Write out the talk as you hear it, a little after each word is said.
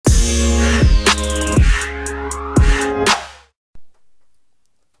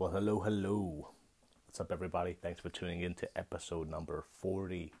Hello, hello. What's up, everybody? Thanks for tuning in to episode number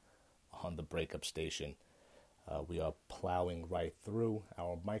 40 on the Breakup Station. We are plowing right through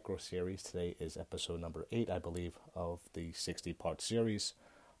our micro series. Today is episode number 8, I believe, of the 60-part series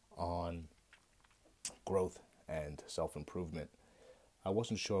on growth and self-improvement. I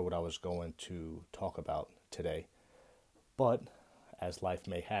wasn't sure what I was going to talk about today, but as life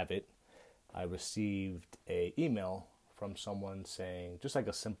may have it, I received an email from someone saying just like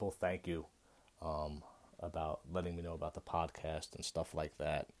a simple thank you about letting me know about the podcast and stuff like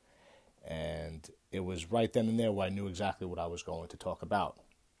that. And it was right then and there where I knew exactly what I was going to talk about.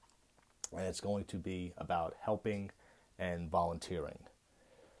 And it's going to be about helping and volunteering.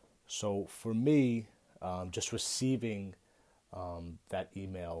 So for me, just receiving that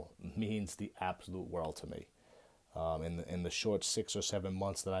email means the absolute world to me. In the short 6 or 7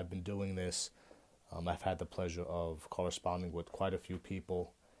 months that I've been doing this, I've had the pleasure of corresponding with quite a few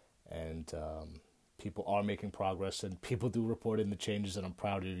people, and people are making progress, and people do report in the changes, and I'm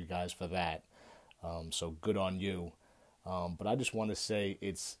proud of you guys for that. So good on you. But I just want to say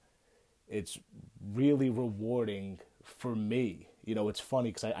it's really rewarding for me. You know, it's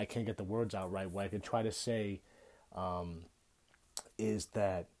funny because I can't get the words out right. What I could try to say is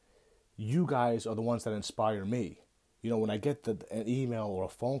that you guys are the ones that inspire me. You know, when I get an email or a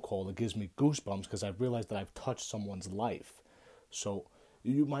phone call, it gives me goosebumps because I've realized that I've touched someone's life. So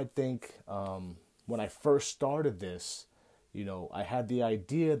you might think when I first started this, you know, I had the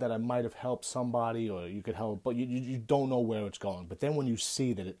idea that I might have helped somebody or you could help, but you don't know where it's going. But then when you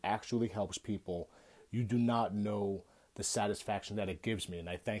see that it actually helps people, you do not know the satisfaction that it gives me. And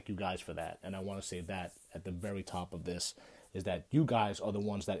I thank you guys for that. And I want to say that at the very top of this is that you guys are the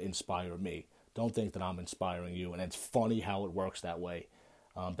ones that inspire me. Don't think that I'm inspiring you. And it's funny how it works that way,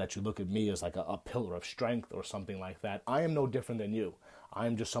 that you look at me as like a pillar of strength or something like that. I am no different than you. I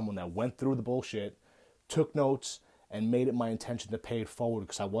am just someone that went through the bullshit, took notes, and made it my intention to pay it forward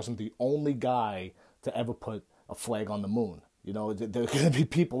because I wasn't the only guy to ever put a flag on the moon. You know, there are going to be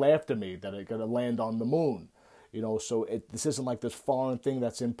people after me that are going to land on the moon. You know, so this isn't like this foreign thing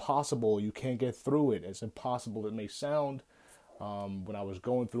that's impossible. You can't get through it. As impossible as it may sound. When I was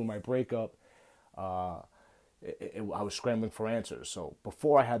going through my breakup, I was scrambling for answers. So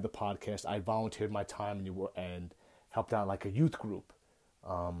before I had the podcast, I volunteered my time and helped out like a youth group,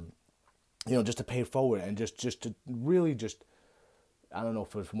 you know, just to pay it forward and just to really just, I don't know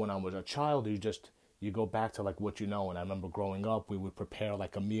if it was when I was a child, you go back to like what you know. And I remember growing up, we would prepare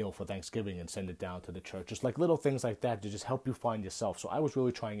like a meal for Thanksgiving and send it down to the church. Just like little things like that to just help you find yourself. So I was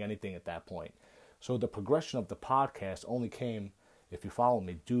really trying anything at that point. So the progression of the podcast only came, if you follow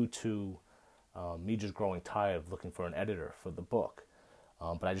me, due to me just growing tired of looking for an editor for the book.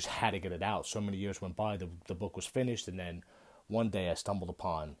 But I just had to get it out. So many years went by, the book was finished, and then one day I stumbled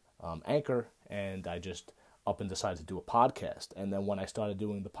upon Anchor, and I just up and decided to do a podcast. And then when I started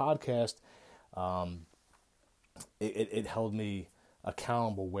doing the podcast, it held me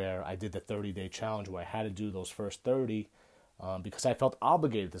accountable where I did the 30-day challenge where I had to do those first 30 because I felt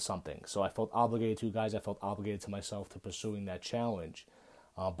obligated to something. So I felt obligated to you guys. I felt obligated to myself to pursuing that challenge.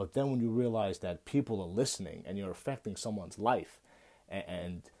 But then when you realize that people are listening and you're affecting someone's life,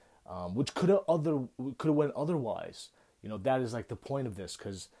 and which could have went otherwise, you know, that is like the point of this,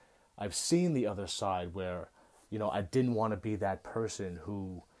 because I've seen the other side where, you know, I didn't want to be that person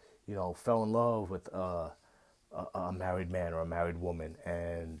who, you know, fell in love with a married man or a married woman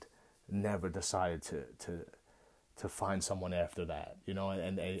and never decided to find someone after that, you know,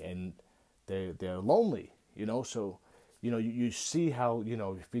 and they're lonely, you know, so. You know, you see how, you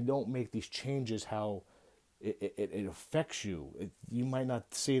know, if you don't make these changes, how it affects you. You might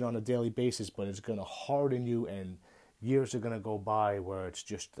not see it on a daily basis, but it's going to harden you, and years are going to go by where it's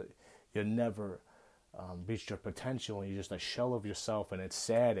just, you never reached your potential, and you're just a shell of yourself, and it's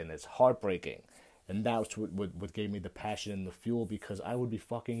sad, and it's heartbreaking. And that's what gave me the passion and the fuel, because I would be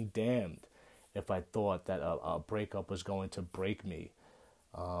fucking damned if I thought that a breakup was going to break me.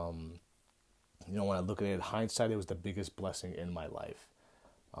 You know, when I look at it in hindsight, it was the biggest blessing in my life,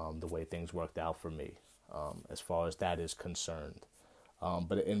 the way things worked out for me, as far as that is concerned.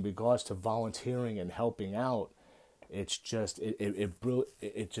 But in regards to volunteering and helping out, it's just, I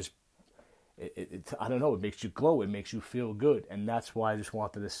don't know, it makes you glow, it makes you feel good. And that's why I just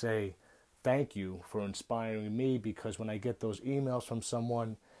wanted to say thank you for inspiring me, because when I get those emails from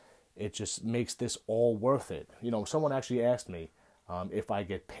someone, it just makes this all worth it. You know, someone actually asked me if I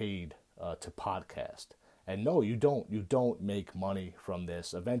get paid to podcast. And no, you don't. You don't make money from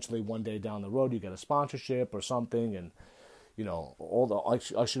this. Eventually, one day down the road, you get a sponsorship or something, and you know,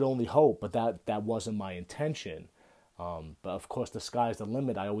 I should only hope. But that wasn't my intention. But of course, the sky's the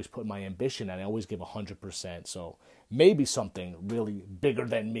limit. I always put my ambition and I always give 100%. So maybe something really bigger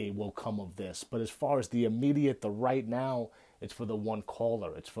than me will come of this. But as far as the immediate, the right now, it's for the one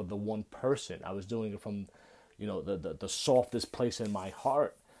caller. It's for the one person. I was doing it from, the softest place in my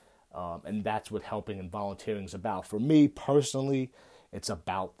heart. And that's what helping and volunteering is about. For me personally, it's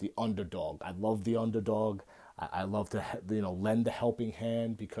about the underdog. I love the underdog. I love to, lend a helping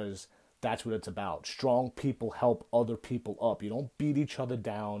hand because that's what it's about. Strong people help other people up. You don't beat each other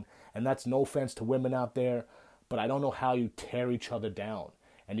down. And that's no offense to women out there, but I don't know how you tear each other down.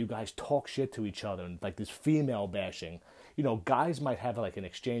 And you guys talk shit to each other and like this female bashing. Guys might have like an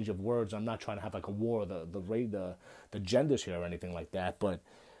exchange of words. I'm not trying to have like a war, the genders here or anything like that, but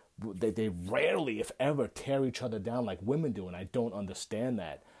they rarely, if ever, tear each other down like women do, and I don't understand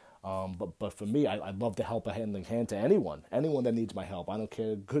that. But for me, I'd love to help a hand to anyone that needs my help. I don't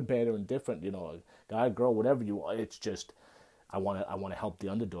care, good, bad, or indifferent. Guy, girl, whatever you are. It's just I want to help the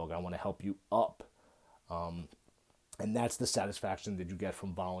underdog. I want to help you up, and that's the satisfaction that you get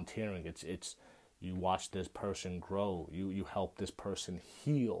from volunteering. It's you watch this person grow. You help this person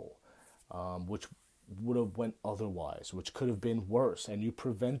heal, which would have went otherwise, which could have been worse, and you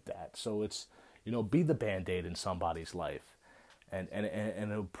prevent that. So it's be the Band-Aid in somebody's life. And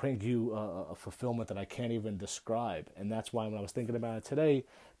it'll bring you a fulfillment that I can't even describe. And that's why when I was thinking about it today,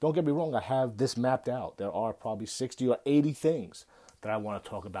 don't get me wrong, I have this mapped out. There are probably 60 or 80 things that I want to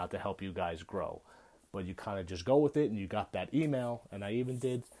talk about to help you guys grow. But you kind of just go with it, and you got that email. And I even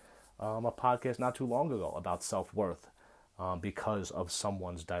did a podcast not too long ago about self-worth because of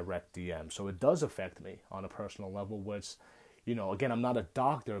someone's direct DM. So it does affect me on a personal level, which, again, I'm not a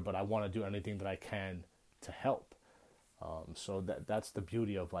doctor, but I want to do anything that I can to help. So that's the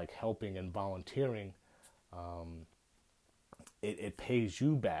beauty of like helping and volunteering. It pays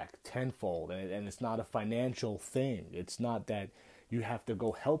you back tenfold, and it's not a financial thing. It's not that you have to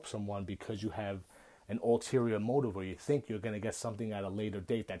go help someone because you have an ulterior motive or you think you're going to get something at a later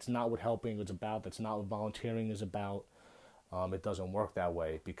date. That's not what helping is about. That's not what volunteering is about. It doesn't work that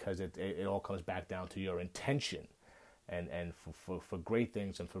way because it all comes back down to your intention. And for great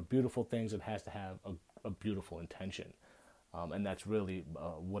things and for beautiful things, it has to have a beautiful intention. And that's really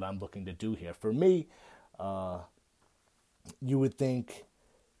what I'm looking to do here. For me, you would think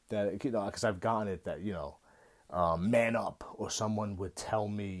that, because I've gotten it that, man up, or someone would tell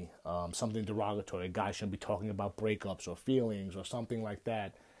me something derogatory. A guy shouldn't be talking about breakups or feelings or something like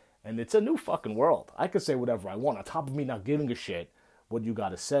that. And it's a new fucking world. I could say whatever I want, on top of me not giving a shit what you got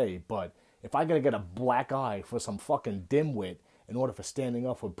to say. But if I got to get a black eye for some fucking dimwit in order for standing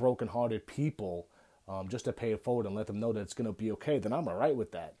up for broken-hearted people, just to pay it forward and let them know that it's going to be okay, then I'm all right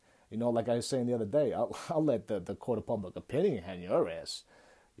with that. Like I was saying the other day, I'll let the court of public opinion hang your ass.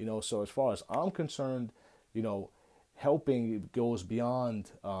 So as far as I'm concerned, helping goes beyond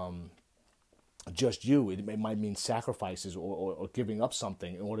just you. It might mean sacrifices or giving up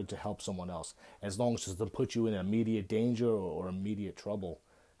something in order to help someone else. As long as it doesn't put you in immediate danger or immediate trouble,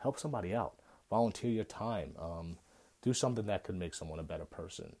 help somebody out. Volunteer your time. Do something that could make someone a better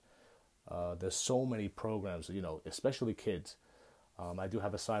person. There's so many programs, especially kids. I do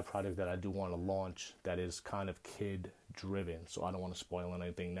have a side project that I do want to launch that is kind of kid-driven, so I don't want to spoil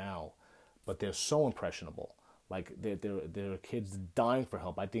anything now. But they're so impressionable. Like, there are kids dying for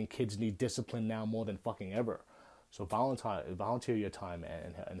help. I think kids need discipline now more than fucking ever. So volunteer your time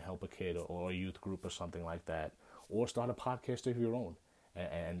and help a kid or a youth group or something like that. Or start a podcast of your own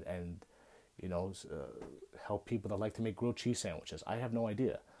and help people that like to make grilled cheese sandwiches. I have no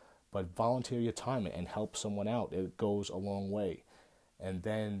idea. But volunteer your time and help someone out. It goes a long way. And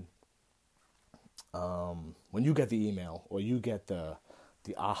then when you get the email or you get the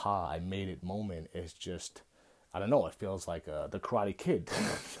aha, I made it moment, it's just, I don't know, it feels like the Karate Kid.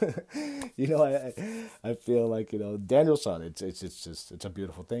 I feel like, Daniel-san, it's a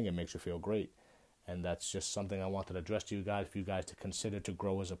beautiful thing. It makes you feel great. And that's just something I wanted to address to you guys, for you guys to consider to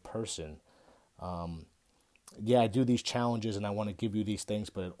grow as a person. I do these challenges and I want to give you these things,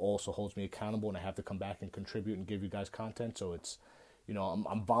 but it also holds me accountable, and I have to come back and contribute and give you guys content. So it's,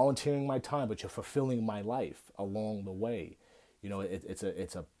 I'm volunteering my time, but you're fulfilling my life along the way.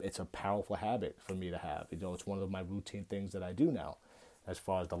 It's a powerful habit for me to have. It's one of my routine things that I do now. As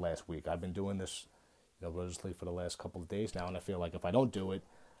far as the last week, I've been doing this, religiously for the last couple of days now, and I feel like if I don't do it,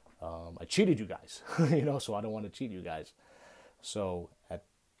 I cheated you guys. So I don't want to cheat you guys. So at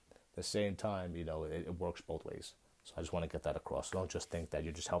the same time, it works both ways. So I just want to get that across. So don't just think that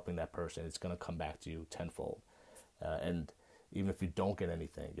you're just helping that person. It's going to come back to you tenfold. And even if you don't get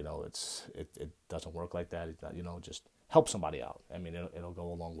anything, it doesn't work like that. It's not, just help somebody out. I mean, it'll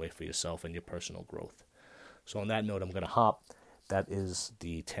go a long way for yourself and your personal growth. So on that note, I'm going to hop. That is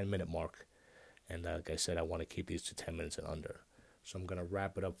the 10-minute mark. And like I said, I want to keep these to 10 minutes and under. So I'm going to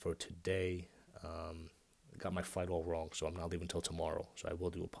wrap it up for today. Got my flight all wrong, so I'm not leaving until tomorrow. So I will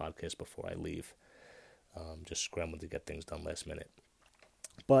do a podcast before I leave. Just scrambling to get things done last minute.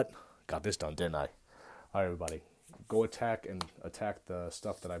 But got this done, didn't I? All right, everybody. Go attack the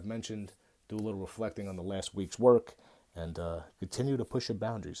stuff that I've mentioned. Do a little reflecting on the last week's work. And continue to push your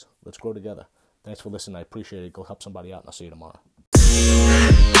boundaries. Let's grow together. Thanks for listening. I appreciate it. Go help somebody out, and I'll see you tomorrow.